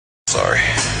Sorry.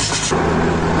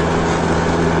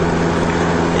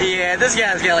 Yeah, this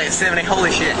guy's got like a 70.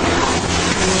 Holy shit.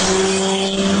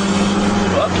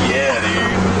 Fuck yeah,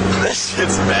 dude. This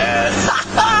shit's bad.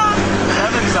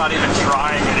 Kevin's not even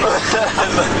trying anymore.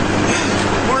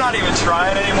 We're not even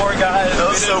trying anymore, guys. That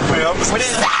was so pumped.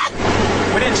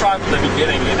 We didn't try from the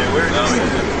beginning either. We were just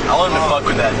I wanted to fuck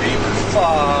with that beat.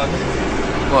 fuck.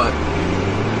 What?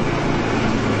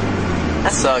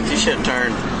 That sucks. You should have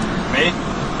turned. Me?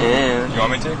 Yeah. You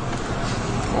want me to?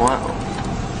 Wow.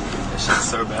 This shit's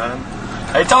so bad.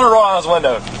 Hey, tell her to roll out his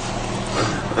window.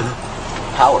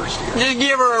 Power steer. Just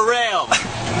give her a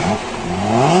rev.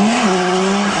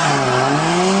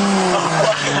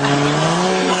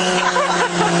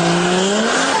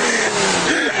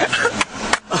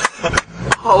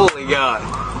 Holy God.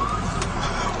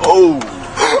 Oh,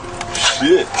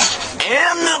 shit.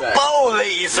 And the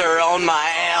police are on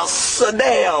my ass. So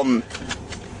damn.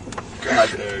 God,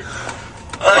 dude.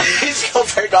 He's gonna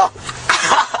take off.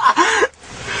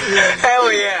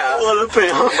 Hell yeah. What a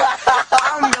pimp.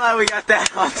 I'm glad we got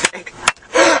that on tape.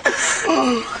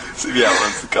 See, yeah,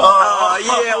 runs the car.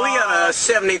 Yeah, we got a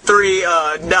 73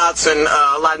 Datsun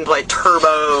light and plate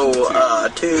turbo 2.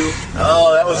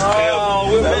 Oh, that was pimp.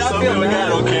 Oh, That was I so feel good.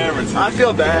 bad. On camera, too. I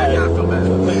feel bad. Yeah, I feel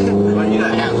bad. But you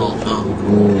got hands all the time.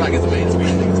 You gotta get the main speed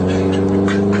thing today.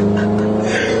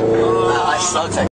 I suck.